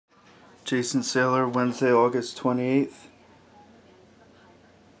Jason Sailor, Wednesday, August 28th.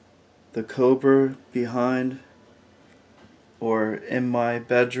 The Cobra behind or in my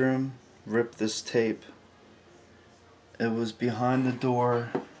bedroom ripped this tape. It was behind the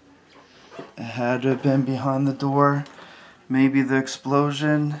door. It had to have been behind the door. Maybe the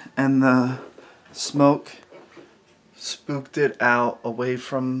explosion and the smoke spooked it out away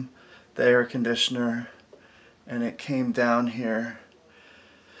from the air conditioner, and it came down here.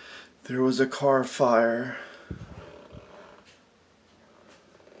 There was a car fire.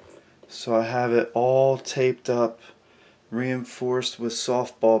 So I have it all taped up, reinforced with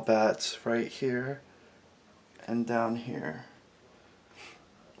softball bats right here and down here.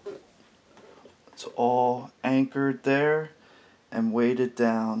 It's all anchored there and weighted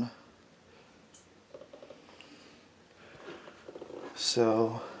down.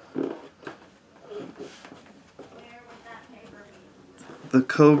 So the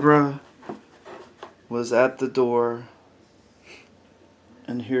Cobra was at the door,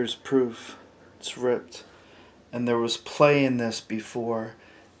 and here's proof. It's ripped. And there was play in this before.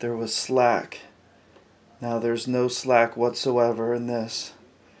 There was slack. Now there's no slack whatsoever in this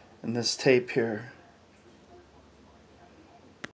tape here.